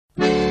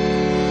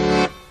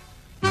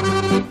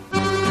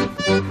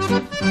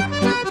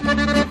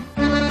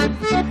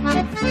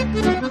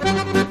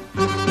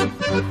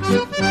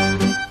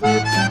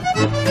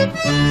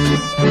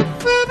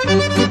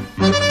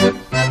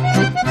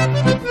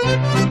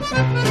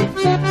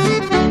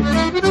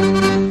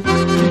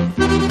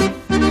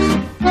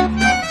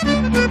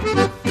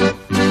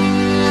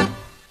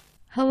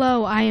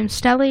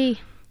Stelly.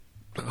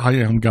 Hi,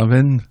 I'm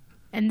Gavin.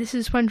 And this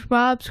is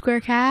SpongeBob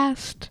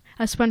SquareCast,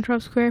 a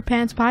SpongeBob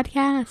SquarePants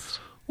podcast.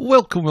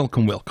 Welcome.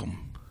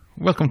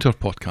 Welcome to our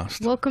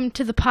podcast. Welcome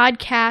to the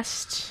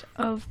podcast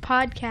of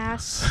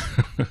podcasts.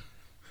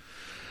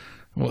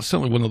 Well, it's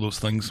certainly one of those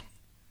things.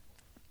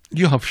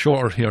 You have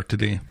shorter hair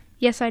today.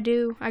 Yes, I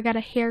do. I got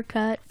a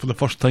haircut. For the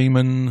first time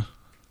in...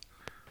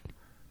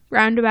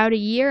 Round about a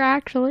year,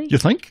 actually. You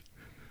think?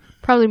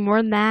 Probably more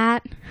than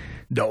that.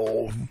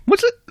 No.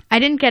 What's it? I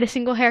didn't get a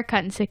single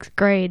haircut in 6th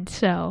grade,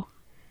 so...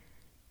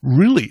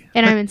 Really?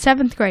 And I'm in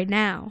 7th grade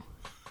now.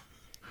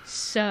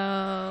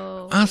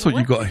 So... I thought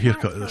you got a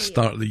haircut at the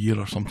start of the year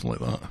or something like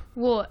that.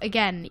 Well,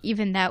 again,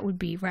 even that would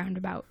be round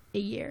about a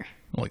year.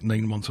 Like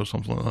 9 months or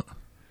something like that.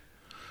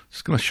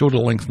 Just going to show the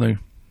length now.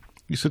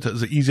 You said it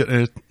is easier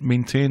to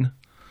maintain?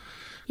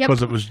 Yep.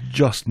 Because it was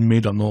just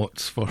made of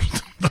knots for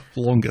the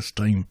longest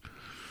time.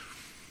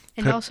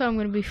 And also, I'm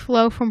going to be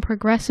Flo from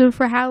Progressive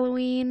for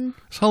Halloween.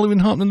 Is Halloween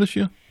happening this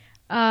year?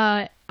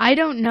 I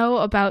don't know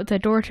about the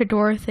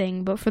door-to-door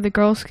thing, but for the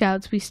Girl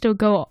Scouts, we still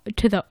go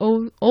to the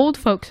old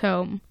folks'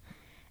 home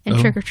and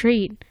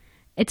trick-or-treat.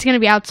 It's going to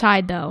be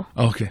outside, though.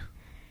 Okay.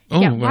 Oh,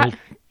 yeah, well.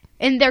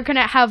 And they're going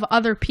to have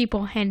other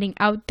people handing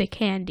out the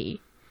candy.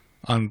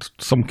 And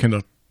some kind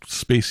of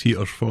space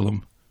heaters for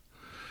them.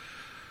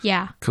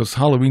 Yeah. Because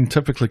Halloween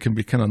typically can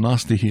be kind of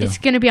nasty here. It's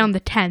going to be on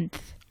the 10th.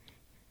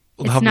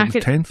 They'll have it on the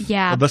 10th?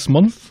 Yeah. Of this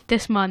month?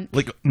 This month.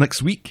 Like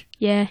next week?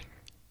 Yeah.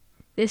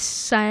 This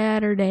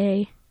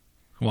Saturday.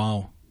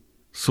 Wow.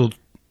 So,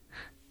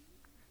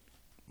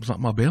 was that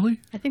my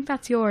belly? I think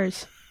that's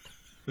yours.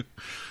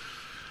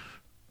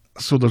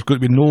 So there's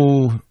going to be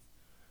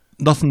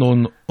nothing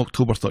on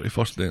October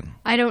 31st then?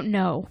 I don't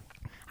know.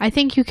 I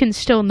think you can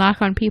still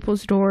knock on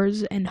people's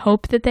doors and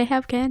hope that they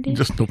have candy.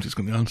 Just nobody's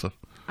going to answer.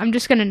 I'm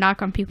just going to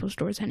knock on people's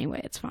doors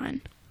anyway. It's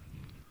fine.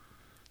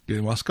 Get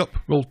a mask up?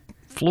 Well,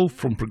 Flo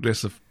from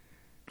Progressive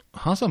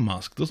has a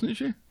mask, doesn't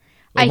she?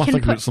 Or I am I can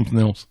thinking about something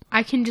else?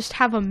 I can just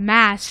have a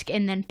mask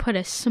and then put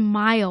a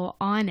smile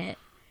on it.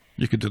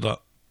 You could do that.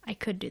 I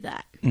could do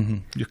that. Mm-hmm.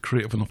 You're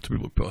creative enough to be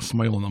able to put a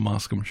smile on a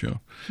mask, I'm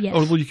sure. Yes.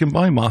 Although you can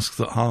buy masks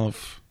that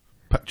have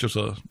pictures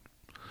of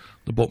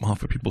the bottom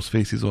half of people's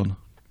faces on.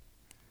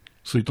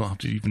 So you don't have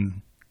to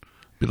even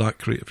be that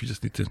creative. You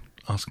just need to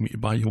ask me to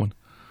buy you one.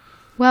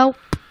 Well,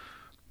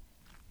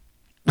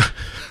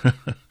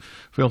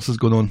 What else is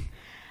going on?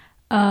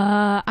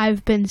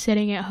 I've been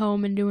sitting at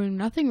home and doing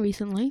nothing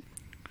recently.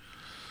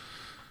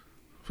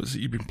 What's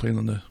it you've been playing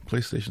on the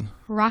PlayStation?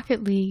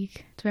 Rocket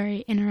League. It's very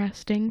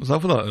interesting. Is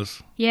that what that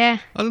is? Yeah.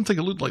 I didn't think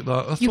it looked like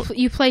that.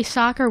 You play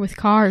soccer with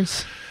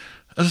cars.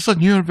 Is this a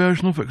newer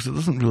version of it? Because it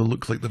doesn't really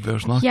look like the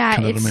version I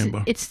kind of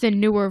remember. It's the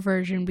newer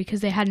version because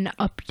they had an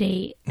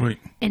update. Right.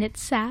 And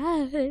it's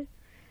sad.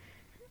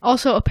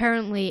 Also,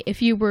 apparently,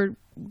 if you were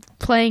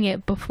playing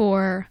it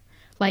before,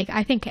 like,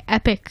 I think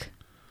Epic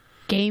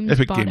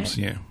Games bought it.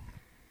 Yeah.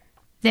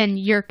 Then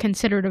you're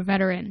considered a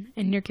veteran,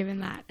 and you're given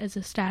that as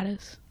a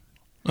status.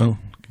 Oh,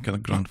 kind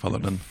of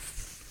grandfathered in.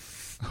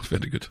 That's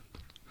very good.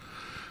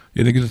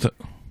 You any good at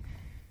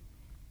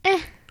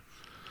it?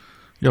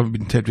 You haven't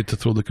been tempted to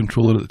throw the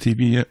controller at the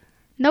TV yet?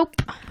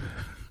 Nope.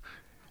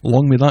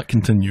 Long may that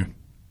continue.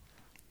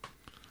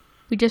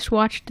 We just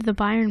watched the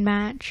Bayern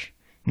match,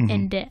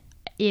 and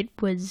it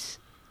was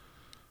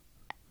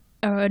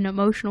an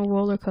emotional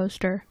roller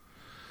coaster.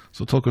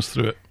 So talk us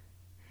through it.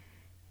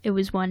 It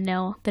was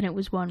 1-0, then it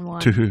was 1-1.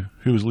 To who?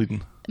 Who was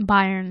leading?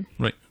 Bayern.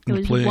 Right. It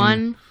was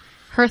 1.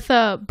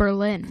 Hertha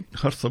Berlin.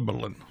 Hertha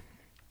Berlin.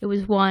 It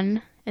was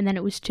 1, and then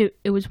it was 2.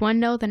 It was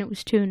 1-0, then it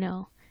was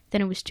 2-0.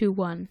 Then it was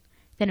 2-1.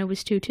 Then it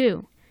was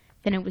 2-2.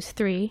 Then it was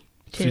 3-2.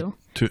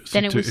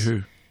 Then it was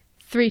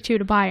 3-2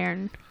 to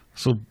Bayern.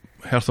 So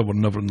Hertha were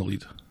never in the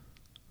lead?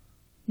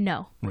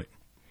 No. Right.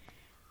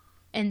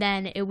 And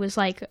then it was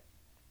like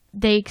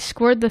they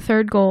scored the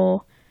third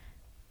goal,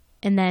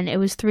 and then it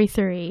was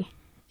 3-3.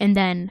 And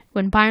then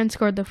when Bayern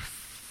scored the...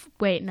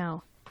 wait,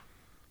 no.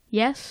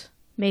 Yes?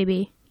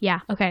 Maybe. Yeah,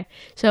 okay.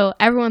 So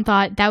everyone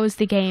thought that was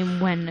the game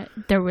when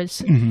there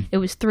was... It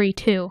was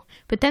 3-2.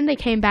 But then they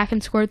came back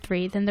and scored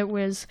 3. Then there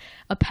was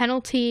a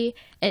penalty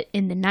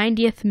in the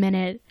 90th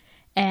minute,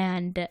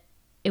 and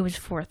it was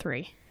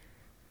 4-3.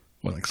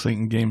 What an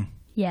exciting game.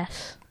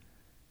 Yes.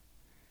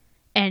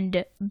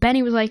 And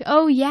Benny was like,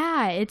 oh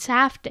yeah, it's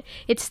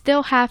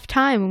still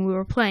halftime when we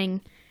were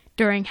playing...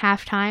 During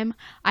halftime,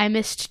 I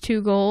missed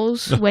 2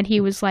 goals when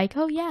he was like,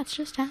 oh yeah, it's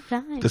just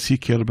halftime. Does he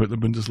care about the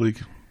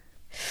Bundesliga?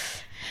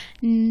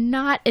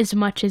 Not as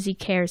much as he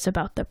cares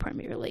about the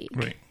Premier League.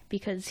 Right.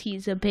 Because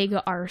he's a big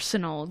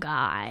Arsenal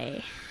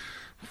guy.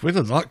 Where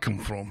did that come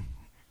from?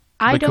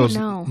 I don't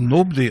know. Because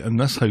nobody in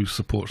this house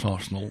supports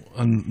Arsenal,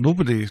 and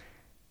nobody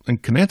in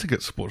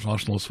Connecticut supports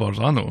Arsenal as far as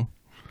I know.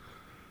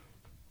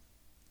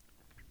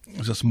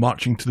 He's just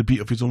marching to the beat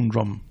of his own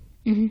drum.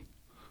 Mm-hmm.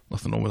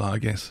 Nothing wrong with that, I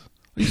guess.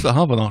 I used to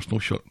have an Arsenal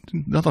shirt.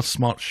 Another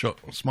smart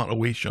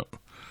away shirt.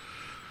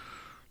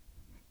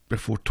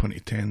 Before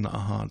 2010 that I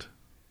had.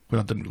 When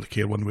I didn't really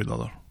care one way or the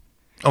other.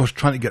 I was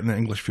trying to get into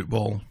English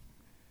football.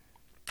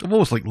 I've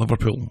always liked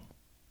Liverpool.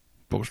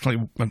 but was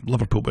trying to.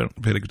 Liverpool weren't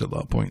very good at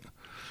that point.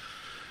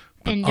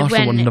 But And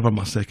Arsenal were when- never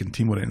my second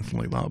team or anything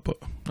like that. But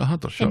I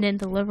had their shot. And in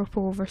the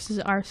Liverpool versus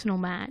Arsenal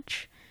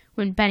match,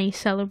 when Benny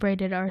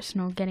celebrated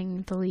Arsenal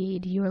getting the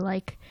lead, you were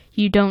like,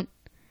 you don't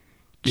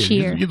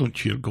cheer. You don't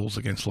cheer goals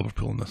against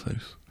Liverpool in this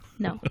house.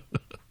 No.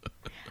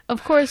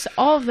 Of course,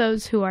 all of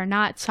those who are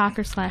not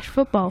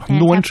soccer/football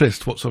fans No have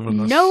interest whatsoever in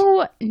this.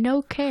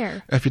 no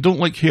care. If you don't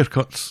like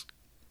haircuts,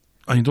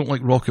 and you don't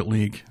like Rocket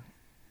League,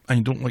 and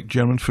you don't like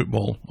German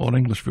football or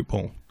English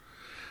football,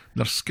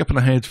 they're skipping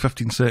ahead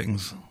 15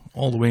 seconds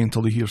all the way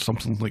until they hear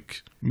something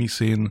like me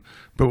saying,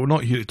 but we're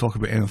not here to talk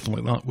about anything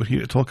like that. We're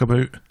here to talk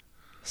about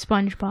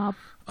SpongeBob.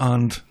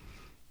 and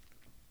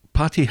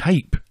Patty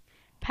Hype,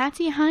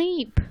 Patty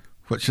Hype.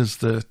 which is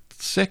the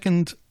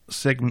second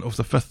segment of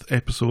the 5th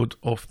episode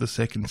of the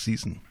 2nd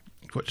season,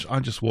 which I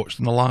just watched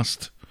in the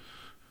last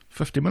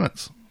 50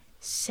 minutes.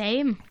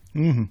 Same.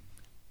 Mm-hmm.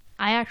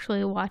 I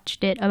actually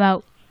watched it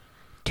about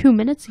 2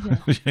 minutes ago.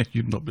 Yeah,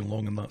 you've not been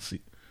long in that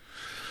seat.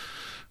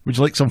 Would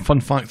you like some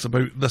fun facts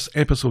about this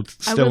episode,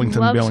 I would Stellington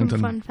love Bellington?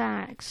 some fun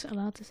facts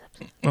about this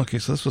episode. Okay,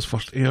 so this was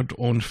first aired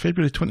on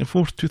February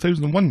 24th,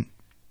 2001.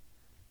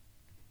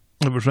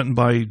 It was written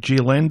by Jay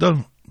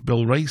Lender,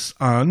 Bill Rice,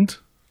 and...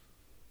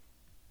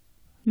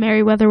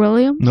 Meriwether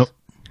Williams? No,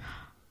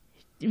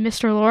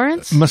 Mr.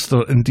 Lawrence?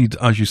 Mr. Indeed,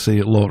 as you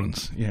say,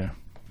 Lawrence, yeah.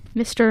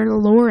 Mr.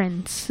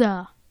 Lawrence.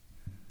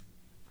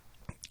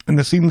 In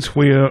the scenes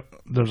where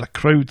there's a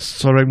crowd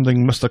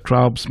surrounding Mr.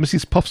 Krabs,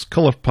 Mrs. Puff's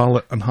colour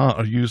palette and hat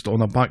are used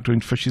on a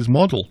background Fish's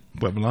model,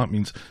 whatever that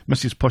means.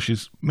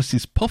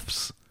 Mrs.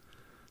 Puff's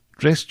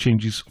dress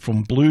changes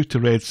from blue to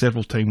red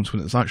several times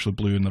when it's actually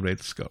blue in the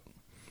red skirt.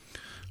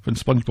 When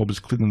SpongeBob is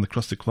cleaning the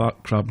Krusty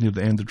Krab near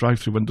the end, the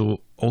drive-through window,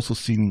 also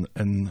seen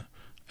in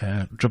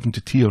Driven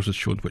to Tears, is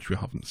shown, which we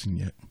haven't seen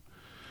yet.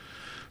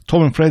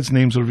 Tom and Fred's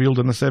names are revealed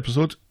in this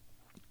episode.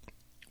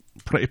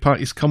 Pretty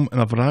Patties come in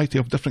a variety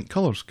of different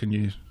colours. Can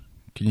you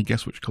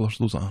guess which colours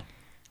those are?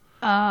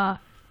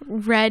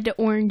 Red,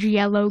 orange,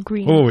 yellow,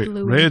 green,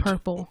 blue, red, and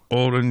purple.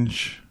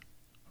 Orange.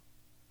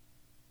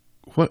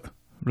 What?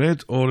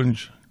 Red,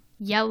 orange,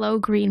 Yellow,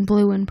 green,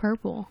 blue, and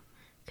purple.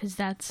 Because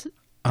that's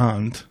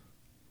and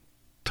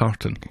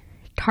tartan.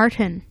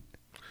 tartan.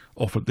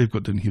 Offered they've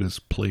got down here as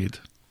plaid,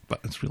 but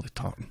it's really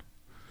tartan.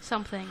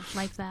 Something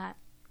like that.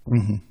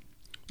 Mm-hmm.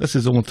 This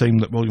is the only time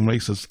that William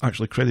Rice is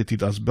actually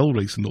credited as Bill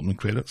Rice in the opening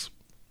credits.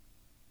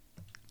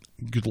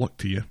 Good luck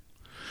to you.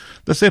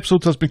 This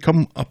episode has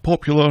become a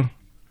popular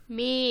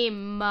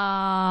Meme.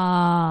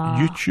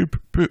 YouTube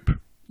poop,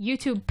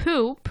 YouTube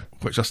poop.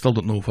 which I still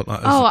don't know what that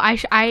is. Oh,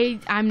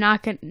 I'm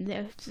not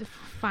gonna.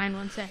 Fine,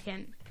 1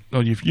 second.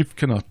 No, you've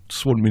kind of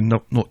sworn me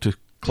not to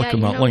click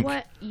on that link.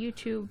 What?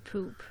 YouTube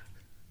poop.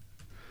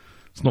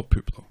 It's not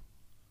poop though.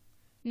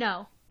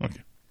 No.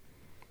 Okay.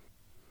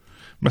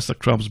 Mr.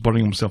 Krabs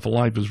burning himself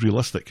alive is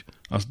realistic,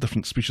 as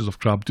different species of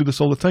crab do this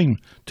all the time.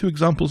 2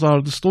 examples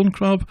are the stone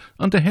crab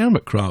and the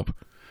hermit crab.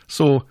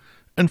 So,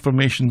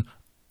 information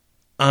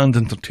and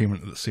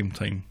entertainment at the same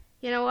time.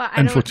 You know what?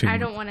 I Infotainment.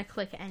 don't want to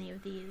click any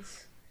of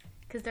these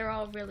because they're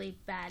all really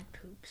bad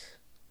poops.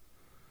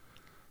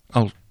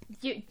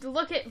 You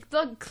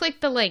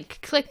click the link.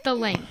 Click the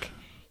link.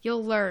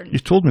 You'll learn. You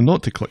told me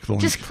not to click the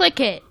link. Just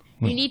click it.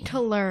 No. You need to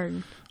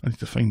learn. I need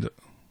to find it.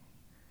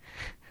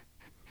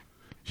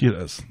 Here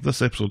it is.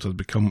 This episode has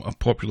become a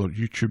popular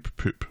YouTube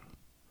poop.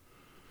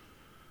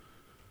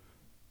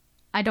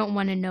 I don't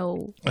want to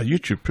know. A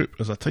YouTube poop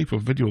is a type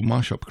of video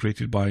mashup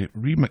created by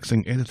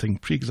remixing, editing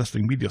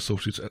pre-existing media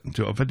sources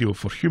into a video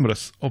for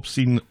humorous,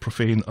 obscene,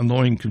 profane,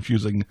 annoying,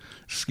 confusing,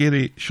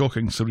 scary,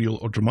 shocking,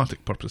 surreal, or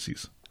dramatic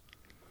purposes.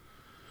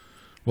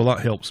 Well,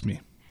 that helps me.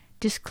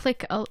 Just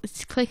click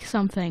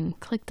something.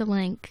 Click the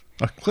link.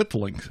 I clicked the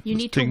link. You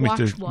need Take to me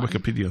watch to one.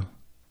 Wikipedia.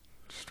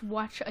 Just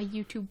watch a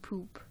YouTube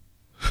poop.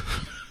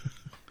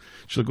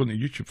 Should I go into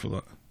YouTube for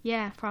that?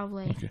 Yeah,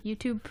 probably. Okay.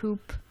 YouTube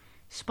poop.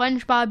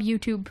 SpongeBob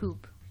YouTube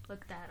poop.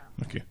 Look that up.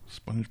 Okay,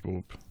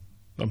 SpongeBob.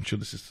 I'm sure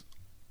this is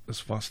as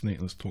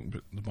fascinating as talking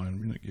about the Bayern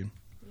Munich game.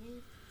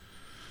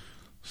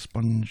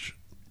 SpongeBob,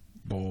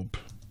 oh,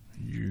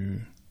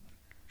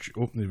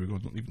 there we go.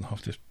 Don't even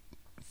have to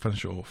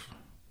finish it off.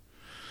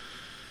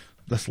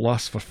 This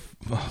lasts for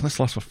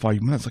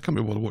 5 minutes. I can't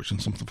be bothered watching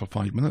something for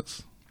 5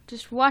 minutes.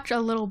 Just watch a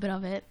little bit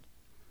of it.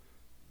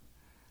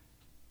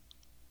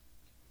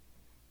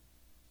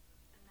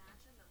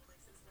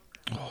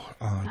 Oh,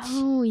 ads.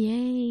 Oh,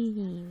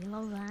 yay.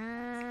 Love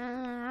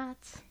that.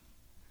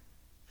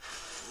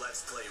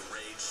 Let's play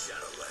Raid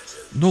Shadow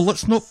Legends. No,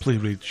 let's not play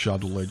Raid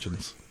Shadow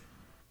Legends.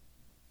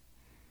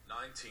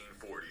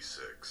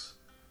 1946.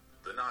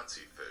 The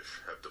Nazi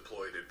fish have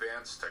deployed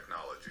advanced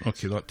technologies.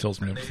 Okay, that tells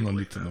me everything I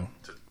need to know.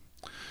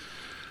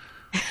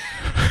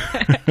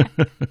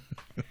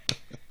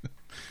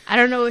 I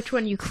don't know which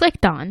one you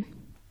clicked on,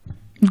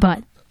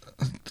 but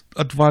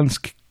Advance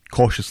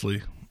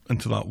cautiously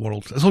into that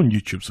world. It's on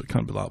YouTube, so it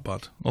can't be that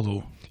bad.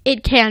 Although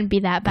it can be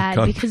that bad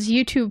can. because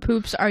YouTube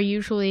poops are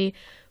usually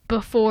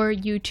before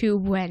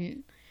YouTube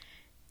went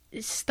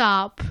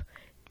stop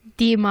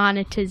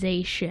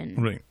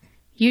demonetization. right,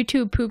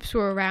 YouTube poops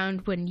were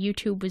around when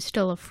YouTube was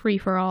still a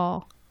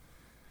free-for-all.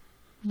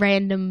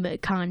 Random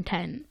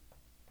content.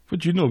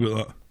 What do you know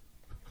about that?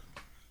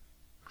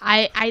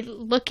 I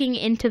looking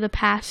into the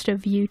past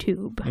of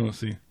YouTube. Oh, I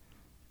see.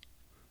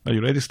 Are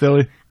you ready,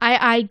 Stelly?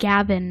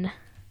 Gavin.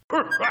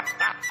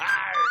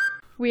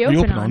 We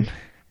open on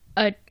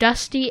a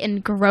dusty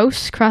and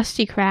gross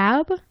Krusty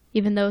Krab,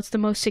 even though it's the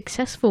most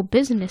successful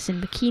business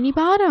in Bikini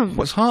Bottom.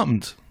 What's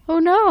happened? Oh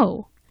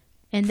no.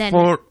 And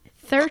then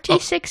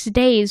 36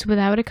 days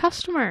without a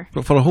customer.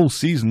 But for a whole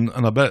season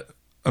and a bit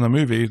in a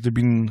movie, they've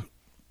been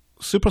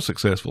super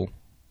successful.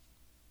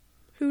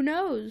 Who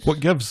knows? What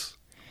gives?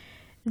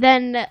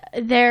 Then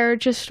they're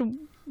just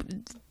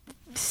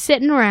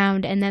sitting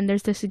around, and then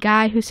there's this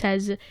guy who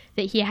says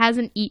that he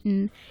hasn't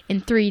eaten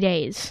in 3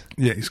 days.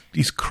 Yeah,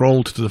 he's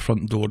crawled to the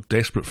front door,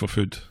 desperate for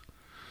food.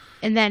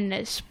 And then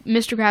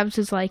Mr. Krabs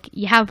is like,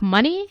 "You have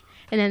money?"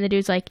 And then the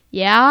dude's like,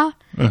 "Yeah."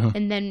 Uh-huh.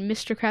 And then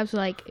Mr. Krabs is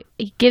like,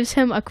 he gives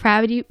him a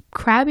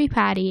Krabby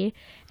Patty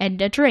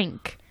and a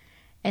drink.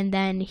 And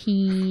then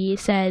he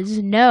says,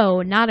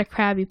 "No, not a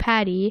Krabby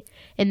Patty,"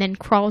 and then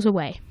crawls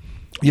away.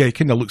 Yeah, he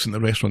kind of looks in the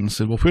restaurant and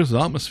says, "Well, where's the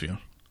atmosphere?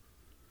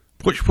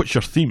 What's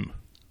your theme?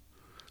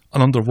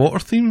 An underwater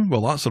theme?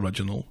 Well, that's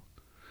original."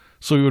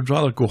 So he would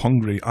rather go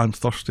hungry and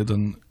thirsty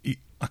than eat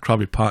a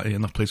Krabby Patty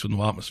in a place with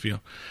no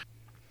atmosphere.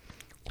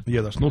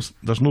 Yeah, there's no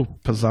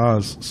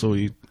pizzazz, so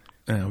he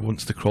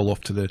wants to crawl off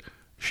to the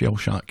Shell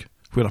Shack,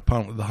 where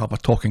apparently they have a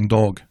talking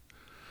dog.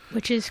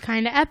 Which is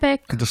kind of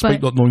epic. And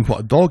despite not knowing what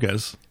a dog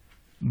is,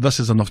 this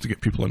is enough to get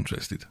people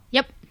interested.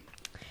 Yep.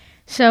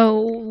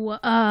 So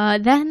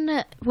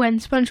then when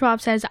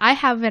SpongeBob says, "I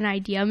have an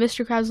idea,"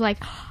 Mr. Krabs is like,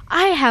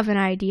 "I have an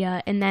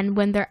idea." And then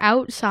when they're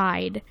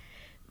outside,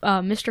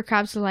 Mr.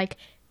 Krabs is like,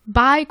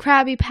 "Buy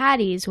Krabby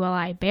Patties while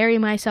I bury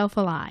myself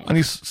alive." And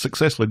he's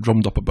successfully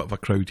drummed up a bit of a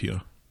crowd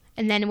here.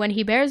 And then when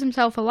he buries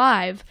himself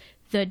alive,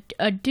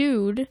 a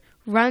dude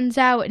runs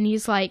out and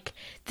he's like,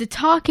 "The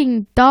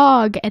talking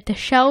dog at the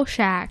Shell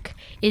Shack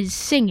is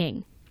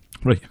singing."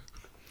 Right.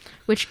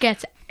 Which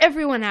gets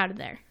everyone out of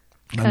there.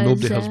 And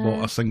nobody has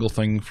bought a single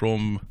thing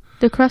from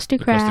the Krusty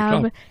Krusty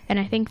Krab. Krab. And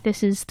I think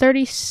this is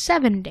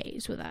 37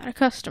 days without a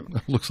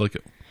customer. Looks like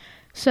it.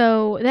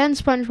 So then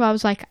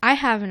SpongeBob's like, "I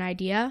have an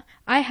idea.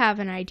 I have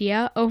an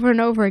idea," over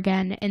and over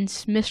again. And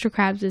Mr.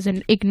 Krabs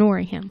isn't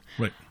ignoring him.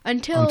 Right.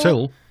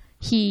 Until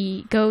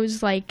he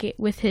goes like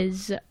with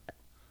his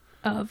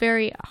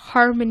very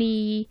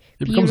harmony.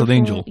 He becomes an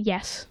angel.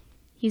 Yes.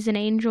 He's an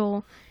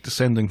angel.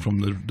 Descending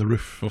from the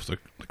roof of the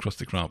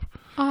Krusty Krab.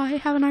 "I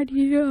have an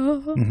idea."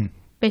 Mm-hmm.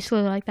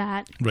 Basically like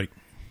that. Right.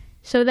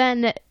 So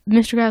then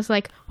Mr. Krabs is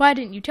like, "Why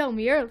didn't you tell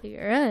me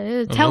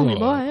earlier? Tell me,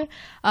 boy."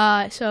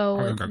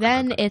 So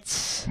then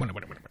it's...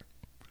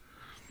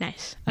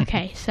 Nice.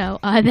 Okay, so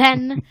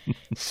then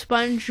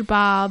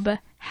SpongeBob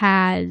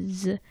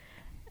has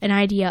an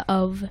idea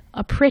of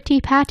a pretty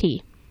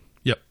patty.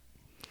 Yep.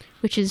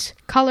 Which is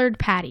colored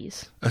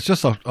patties. It's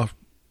just a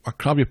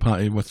Krabby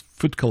Patty with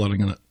food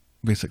colouring in it,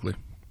 basically.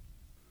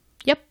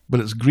 Yep.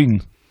 But it's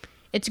green.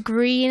 It's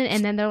green,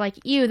 and then they're like,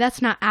 "Ew,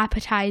 that's not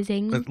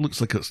appetizing." It looks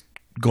like it's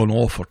gone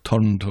off or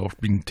turned or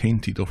been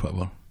tainted or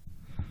whatever.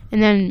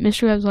 And then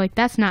Mr. Krabs is like,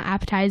 "That's not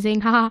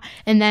appetizing, haha."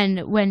 And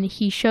then when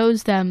he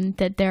shows them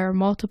that there are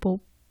multiple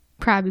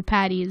Krabby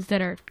Patties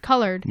that are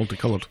colored,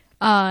 multicoloured,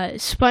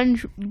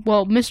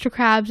 Mr.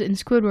 Krabs and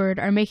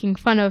Squidward are making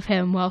fun of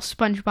him while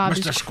SpongeBob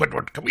Mr.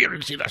 Squidward, come here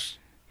and see this.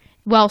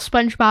 While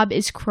SpongeBob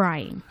is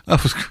crying.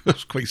 That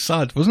was quite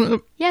sad, wasn't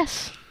it?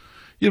 Yes.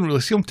 You don't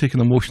really see him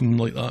taking emotion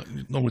like that.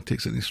 He normally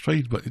takes it in his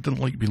stride, but he didn't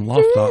like being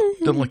laughed at.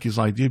 Didn't like his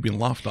idea being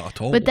laughed at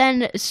all. But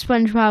then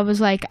SpongeBob was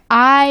like,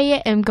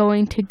 "I am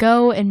going to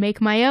go and make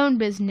my own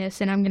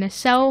business, and I'm going to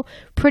sell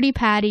pretty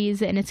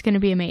patties, and it's going to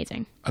be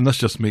amazing." And this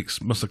just makes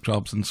Mr.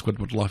 Krabs and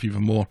Squidward laugh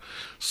even more.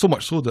 So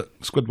much so that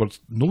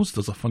Squidward's nose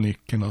does a funny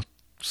kind of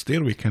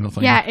stairway kind of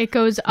thing. Yeah, it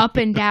goes up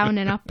and down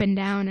and up and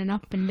down and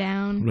up and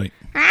down. Right.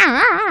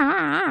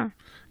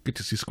 Good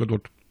to see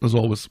Squidward, as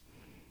always.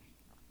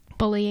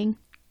 Bullying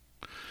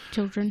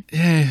children.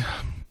 Yeah,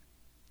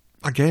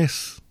 I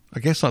guess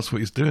that's what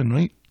he's doing,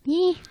 right?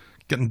 Yeah.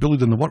 Getting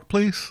bullied in the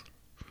workplace.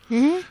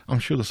 Uh-huh. I'm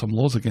sure there's some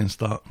laws against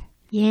that.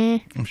 Yeah,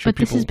 I'm sure but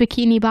this is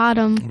Bikini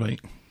Bottom.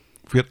 Right.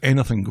 Where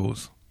anything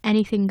goes.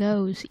 Anything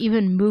goes,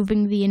 even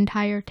moving the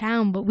entire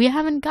town. But we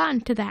haven't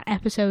gotten to that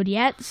episode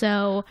yet,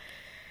 so...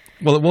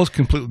 Well, it was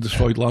completely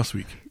destroyed last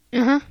week.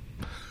 Uh-huh.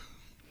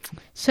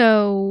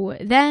 So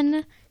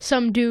then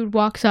some dude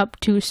walks up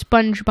to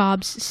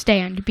SpongeBob's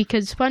stand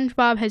because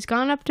SpongeBob has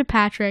gone up to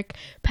Patrick.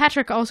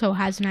 Patrick also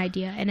has an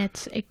idea, and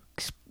it's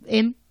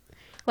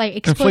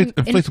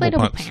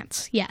inflatable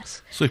pants.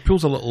 Yes. So he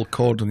pulls a little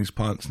cord in his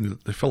pants, and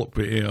they fill up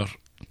with air,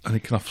 and he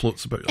kind of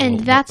floats about. And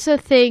that's a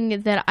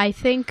thing that I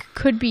think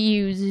could be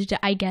used,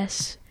 I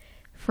guess,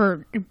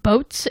 for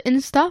boats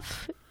and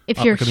stuff.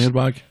 If you're like an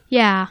airbag.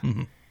 Yeah.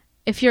 Mm-hmm.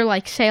 If you're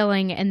like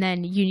sailing, and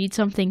then you need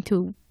something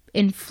to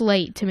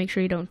inflate to make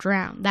sure you don't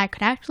drown, that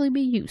could actually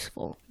be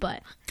useful.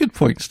 But good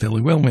point, Stelly.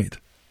 Well made.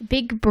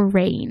 Big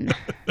brain.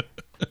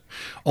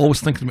 Always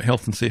thinking about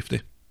health and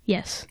safety.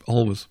 Yes.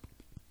 Always.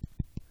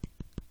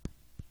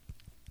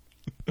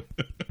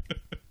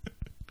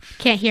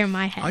 Can't hear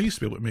my head. I used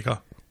to be able to make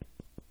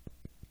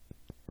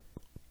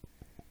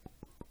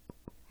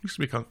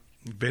a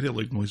very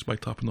loud noise by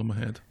tapping on my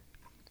head.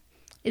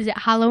 Is it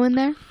hollow in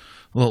there?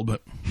 A little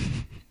bit.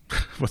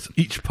 With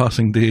each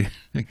passing day,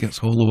 it gets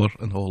hollower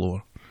and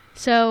hollower.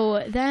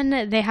 So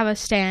then they have a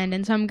stand,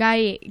 and some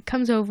guy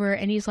comes over,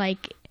 and he's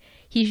like,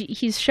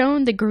 he's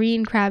shown the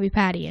green Krabby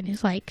Patty, and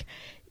he's like,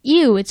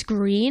 ew, it's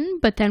green.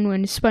 But then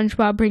when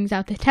SpongeBob brings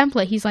out the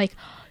template, he's like,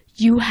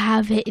 you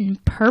have it in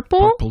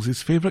purple? Purple's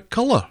his favourite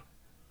colour.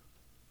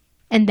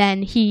 And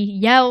then he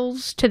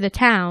yells to the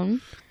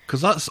town.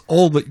 Because that's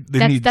all that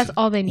they need. That's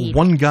all they need.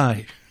 One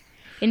guy.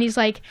 And he's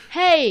like,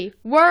 hey,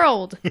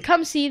 world,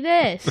 come see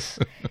this.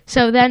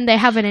 So then they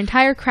have an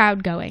entire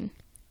crowd going.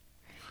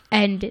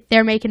 And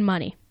they're making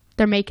money.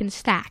 They're making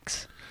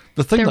stacks.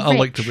 The thing They're that I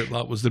liked rich.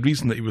 about that was the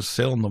reason that he was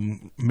selling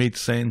them made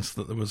sense,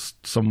 that there was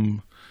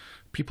some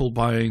people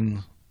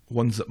buying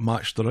ones that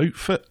matched their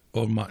outfit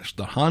or matched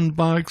their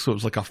handbag, so it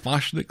was like a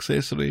fashion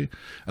accessory.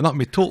 And that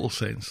made total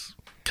sense.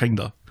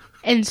 Kinda.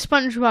 And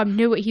SpongeBob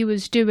knew what he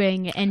was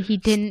doing, and he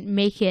didn't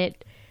make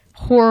it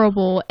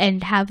horrible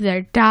and have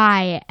their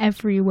dye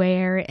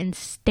everywhere and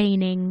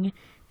staining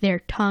their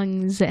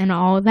tongues and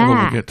all that.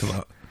 Although we'll get to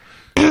that.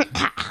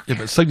 Yeah,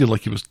 but it sounded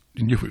like he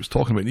knew what he was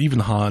talking about. He even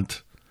had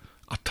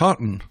a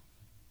tartan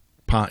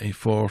patty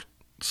for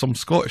some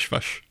Scottish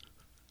fish.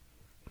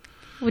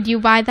 Would you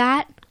buy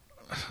that?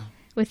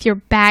 With your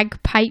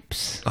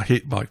bagpipes? I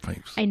hate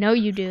bagpipes. I know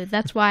you do.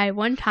 That's why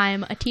one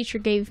time a teacher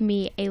gave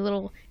me a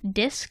little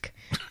disc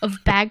of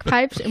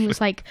bagpipes and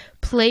was like,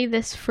 play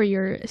this for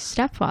your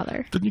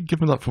stepfather. Didn't you give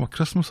me that for my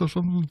Christmas or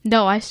something?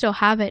 No, I still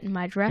have it in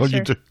my dresser. Oh,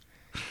 you do?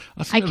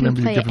 I can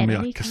remember play you it giving me at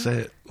a any time.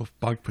 cassette of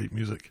bagpipe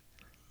music.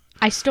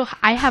 I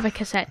have a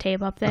cassette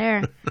tape up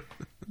there.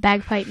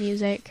 Bagpipe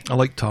music. I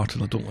like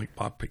tartan. I don't like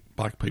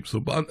bagpipes though.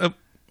 But I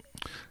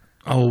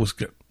always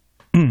get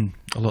a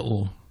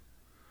little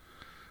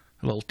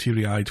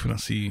teary-eyed when I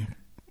see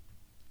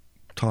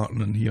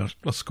tartan and hear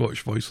a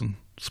Scottish voice on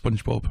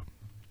SpongeBob.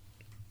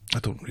 I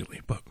don't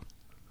really, but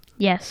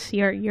Yes,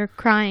 you're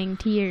crying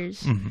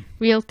tears,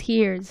 real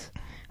tears,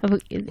 I'm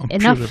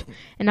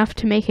enough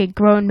to make a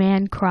grown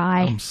man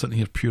cry. I'm sitting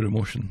here pure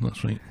emotion.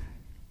 That's right.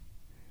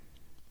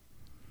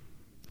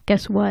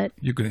 Guess what?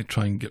 You're going to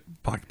try and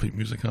get bagpipe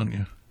music, aren't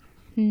you?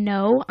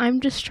 No,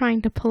 I'm just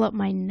trying to pull up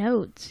my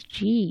notes.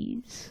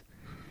 Jeez.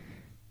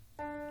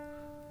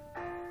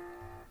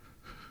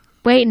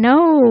 Wait,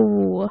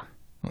 no.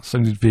 That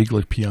sounded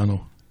vaguely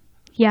piano.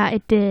 Yeah,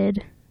 it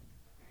did.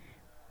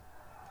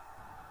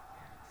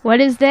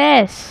 What is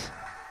this?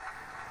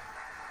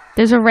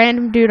 There's a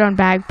random dude on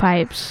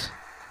bagpipes.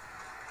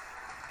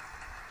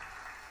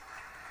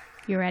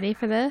 You ready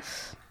for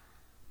this?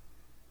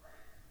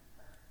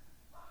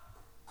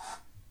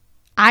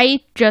 I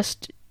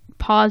just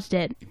paused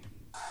it.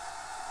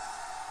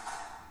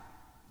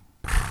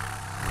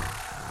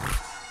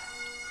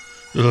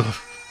 Ugh.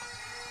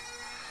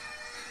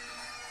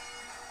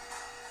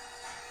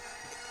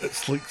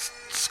 It's like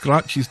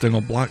scratches down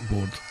a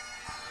blackboard.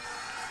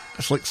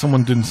 It's like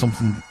someone doing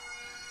something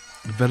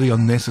very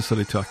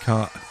unnecessary to a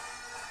cat.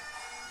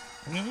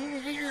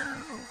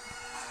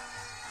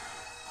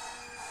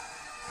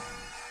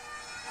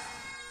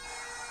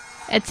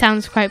 It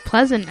sounds quite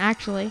pleasant,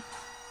 actually.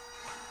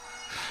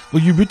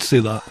 Well, you would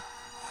say that.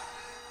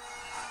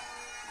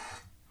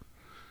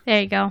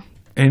 There you go.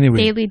 Anyway.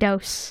 Daily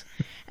dose.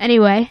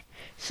 Anyway,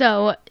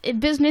 so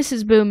business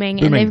is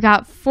booming. And they've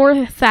got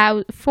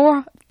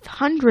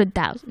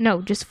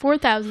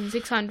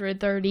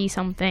 4,630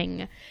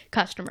 something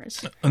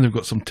customers. And they've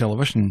got some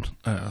television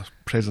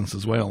presence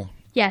as well.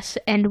 Yes,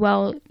 and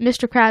well,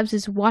 Mr. Krabs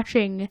is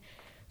watching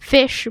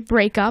fish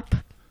break up.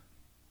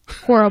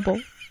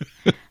 Horrible.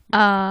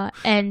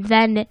 And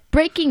then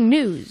breaking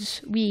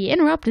news. We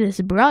interrupt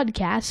this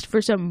broadcast for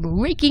some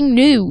breaking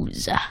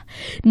news.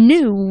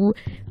 New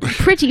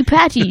pretty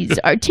patties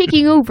are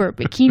taking over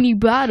Bikini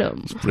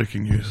Bottom. It's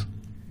breaking news.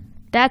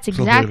 That's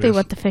exactly hilarious.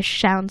 what the fish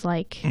sounds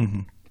like.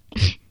 Mm-hmm.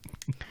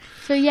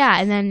 So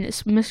yeah, and then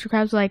Mr.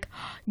 Krabs like,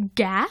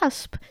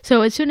 gasp.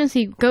 So as soon as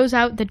he goes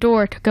out the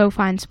door to go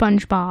find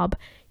SpongeBob,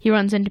 he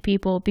runs into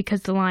people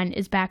because the line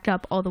is backed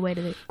up all the way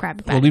to the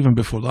Krabby Patty. Well, even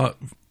before that,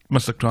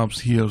 Mr.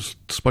 Krabs hears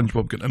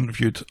SpongeBob get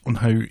interviewed on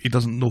how he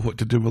doesn't know what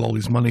to do with all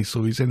his money,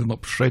 so he's ended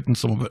up shredding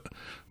some of it,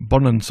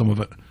 burning some of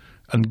it,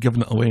 and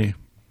giving it away.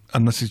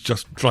 And this is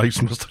just drives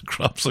Mr.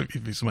 Krabs out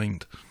of his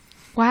mind.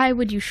 Why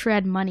would you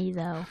shred money,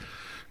 though?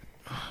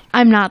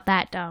 I'm not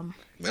that dumb.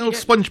 Well,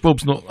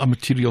 SpongeBob's not a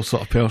material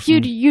sort of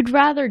person. You'd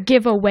rather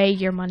give away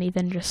your money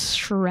than just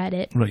shred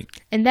it. Right.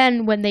 And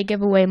then when they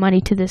give away money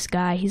to this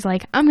guy, he's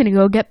like, I'm going to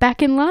go get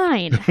back in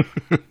line.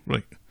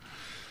 Right.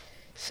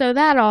 So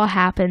that all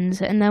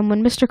happens, and then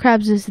when Mr.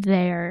 Krabs is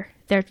there,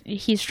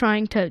 he's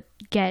trying to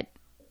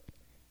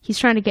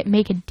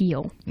make a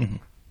deal. Mm-hmm.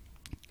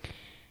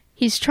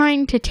 He's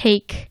trying to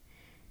take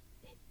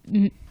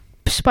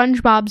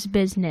SpongeBob's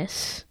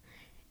business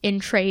in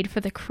trade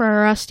for the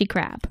Krusty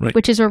Krab, right.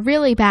 which is a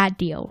really bad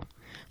deal.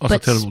 That's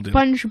but a terrible deal.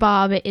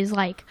 SpongeBob is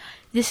like,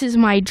 this is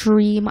my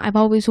dream. I've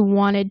always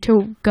wanted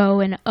to go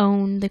and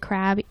own the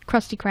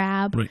Krusty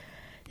Krab. Right.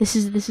 This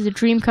is a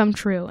dream come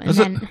true. And Is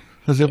then, it?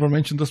 Has he ever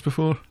mentioned this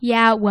before?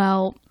 yeah,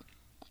 well,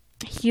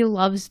 he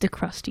loves the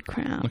Krusty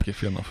Krab. Okay,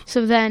 fair enough.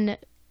 So then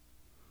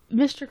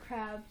Mr.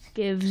 Krabs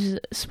gives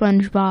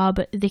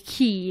SpongeBob the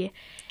key,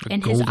 A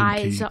and his golden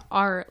eyes key.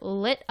 are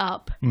lit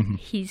up. Mhm.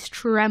 He's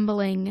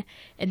trembling,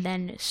 and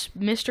then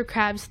Mr.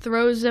 Krabs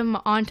throws him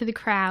onto the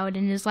crowd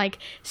and is like,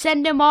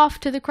 "Send him off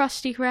to the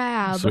Krusty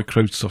Krab." So he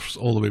crowd surfs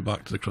all the way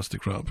back to the Krusty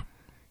Krab.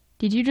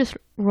 Did you just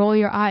roll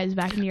your eyes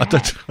back into your I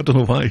head? did. I don't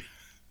know why.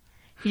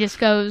 He just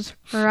goes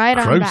right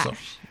on Crowd back.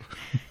 surfs.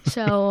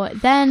 So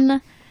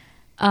then,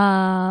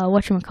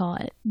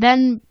 whatchamacallit?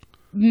 Then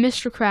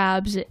Mr.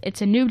 Krabs,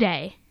 it's a new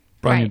day.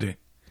 Brand Right. new day.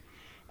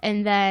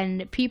 And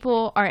then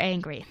people are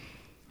angry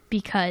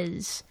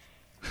because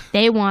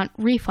they want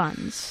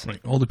refunds. Right.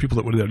 All the people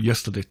that were there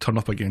yesterday turn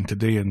up again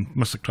today, and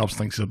Mr. Krabs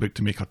thinks he's about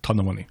to make a ton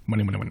of money.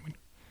 Money.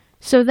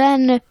 So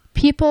then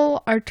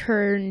people are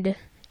turned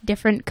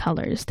different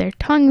colors. Their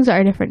tongues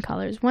are different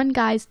colors. One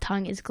guy's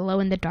tongue is glow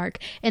in the dark.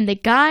 And the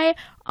guy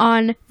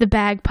on the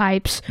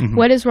bagpipes,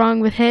 what is wrong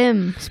with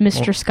him,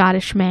 Mr.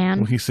 Scottish man?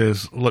 Well, he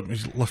says, "Let me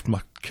lift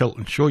my kilt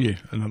and show you."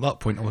 And at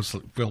that point, I was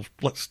like, "Well,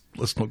 let's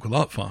not go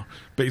that far."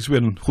 But he's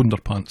wearing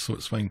underpants, so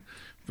it's fine.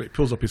 But he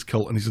pulls up his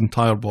kilt, and his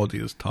entire body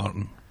is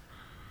tartan.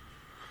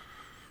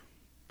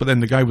 But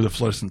then the guy with the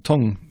fluorescent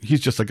tongue, he's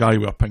just a guy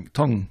with a pink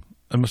tongue.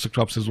 And Mr.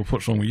 Krabs says, "Well,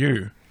 what's wrong with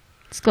you?"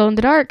 It's glow in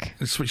the dark.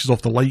 He switches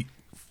off the light,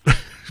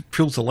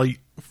 pulls the light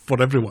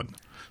for everyone,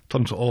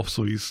 turns it off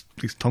so his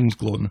tongue's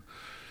glowing.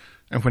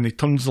 And when he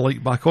turns the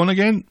light back on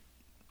again,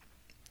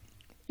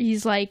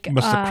 He's like,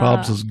 Mr.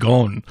 Krabs is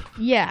gone.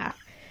 yeah.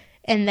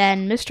 And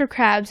then Mr.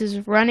 Krabs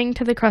is running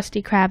to the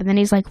Krusty Krab, and then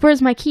he's like,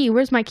 "Where's my key?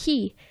 Where's my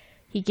key?"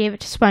 He gave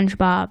it to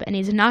SpongeBob, and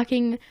he's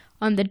knocking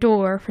on the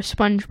door for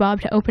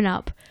SpongeBob to open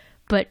up.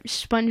 But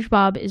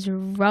SpongeBob is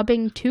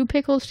rubbing two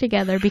pickles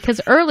together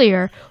because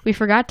earlier, we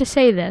forgot to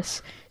say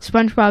this,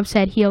 SpongeBob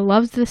said he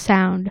loves the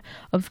sound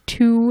of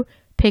two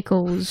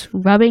pickles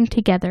rubbing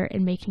together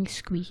and making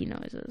squeaky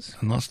noises.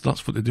 And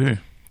that's what they do.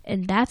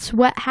 And that's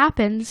what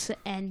happens,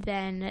 and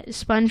then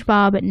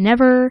SpongeBob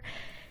never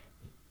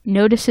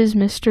notices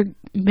Mr.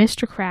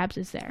 Krabs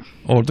is there.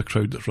 Or the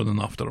crowd that's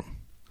running after him.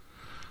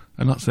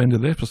 And that's the end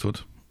of the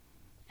episode.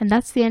 And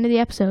that's the end of the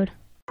episode.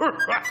 What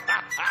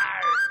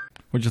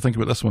do you think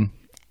about this one?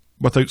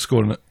 Without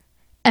scoring it.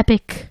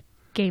 Epic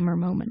gamer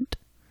moment.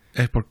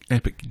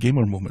 Epic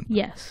gamer moment.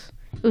 Yes.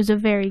 It was a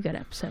very good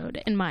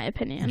episode, in my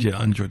opinion. Yeah,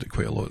 I enjoyed it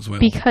quite a lot as well.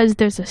 Because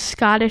there's a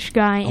Scottish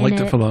guy I in liked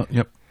it for that,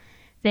 yep.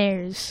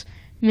 There's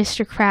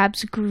Mr.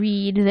 Krabs'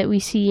 greed that we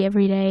see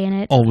every day in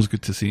it. Always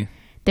good to see.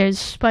 There's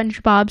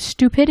SpongeBob's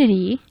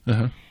stupidity.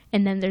 Uh-huh.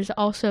 And then there's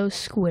also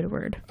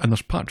Squidward. And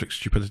there's Patrick's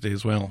stupidity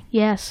as well.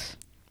 Yes.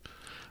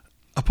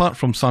 Apart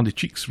from Sandy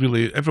Cheeks,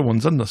 really,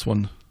 everyone's in this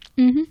one.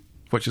 Mm-hmm.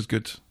 Which is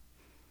good.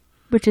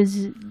 Which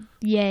is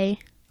yay.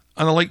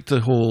 And I liked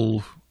the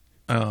whole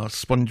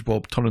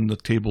SpongeBob turning the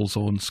tables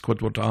on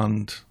Squidward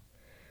and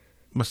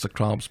Mr.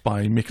 Krabs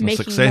by making a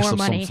success more of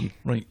money. something.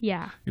 Right.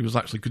 Yeah. He was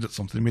actually good at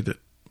something. He made it.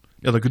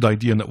 He had a good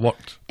idea and it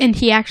worked. And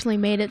he actually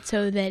made it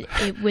so that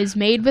it was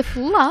made with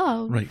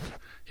love. Right.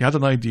 He had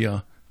an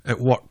idea, it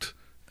worked,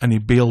 and he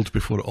bailed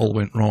before it all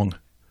went wrong.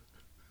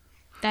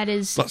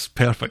 That's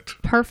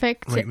perfect.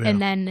 Perfect. Right there.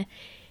 And then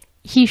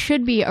he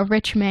should be a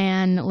rich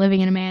man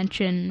living in a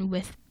mansion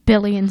with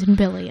billions and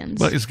billions.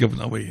 But he's giving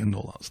away and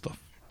all that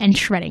stuff. And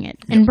shredding it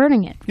and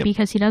burning it Yep.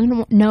 because he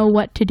doesn't know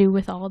what to do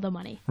with all the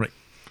money. Right.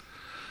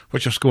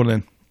 What's your score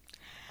then?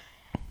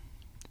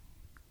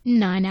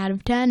 9 out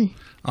of 10.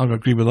 I would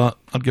agree with that.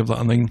 I'd give that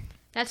a 9.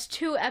 That's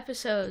 2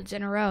 episodes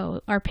in a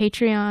row. Our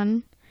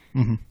Patreon,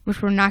 Mm-hmm.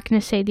 which we're not going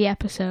to say the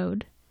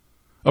episode.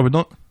 I would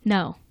not.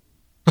 No,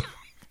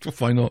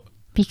 Why not?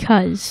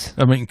 because...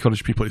 I might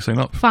encourage people to sign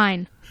up.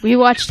 Fine. We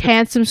watched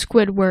Handsome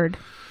Squidward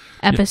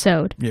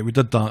episode. Yeah, we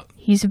did that.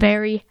 He's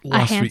very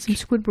Last a handsome week.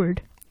 Squidward.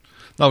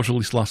 That was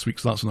released last week,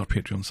 so that's on our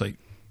Patreon site.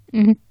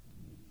 Mhm.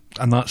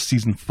 And that's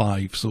season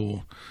 5,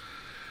 so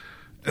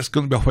it's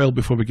going to be a while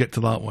before we get to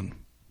that one.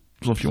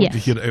 So if you want to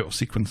Yes. hear it out of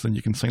sequence, then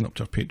you can sign up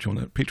to our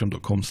Patreon at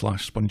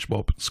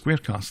patreon.com/SpongeBob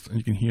Squarecast, and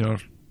you can hear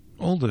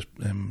all the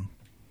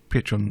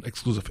Patreon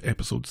exclusive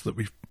episodes that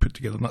we've put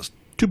together, and that's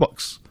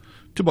 $2.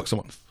 $2 a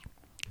month.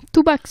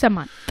 $2 a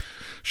month.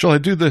 Shall I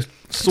do the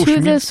social To the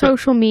media?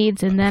 social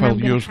meds, and then While I'm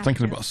you're going to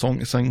thinking about a song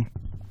to sing.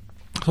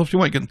 So if you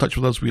want to get in touch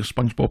with us, we're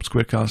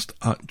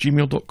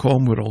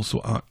SpongeBobSquarecast@gmail.com. We're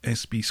also at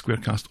SB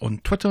Squarecast on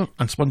Twitter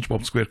and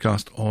SpongeBob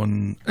Squarecast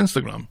on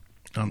Instagram.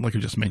 And like I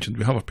just mentioned,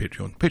 we have a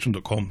Patreon,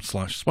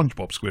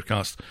 patreon.com/SpongeBob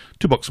Squarecast.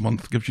 $2 a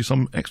month gives you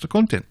some extra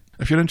content.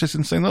 If you're interested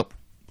in signing up,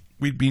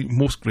 we'd be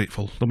most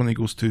grateful. The money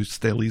goes to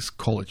Stelly's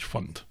College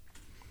Fund.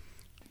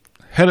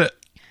 Hit it.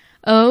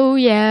 Oh,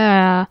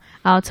 yeah.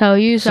 I'll tell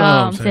you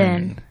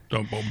something.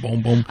 Dum, bum,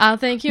 bum, bum. I'll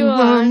think you'll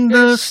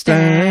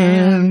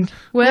understand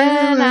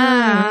when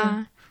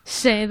I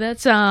Say that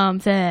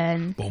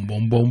something. Boom,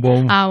 boom, boom,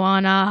 boom. I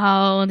wanna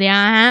hold your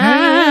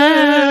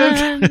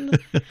hand.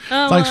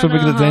 Thanks for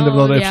making it to the end of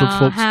another episode,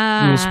 folks.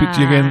 We will speak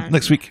to you again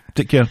next week.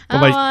 Take care.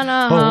 Bye-bye. I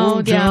wanna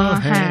hold your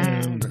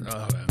hand.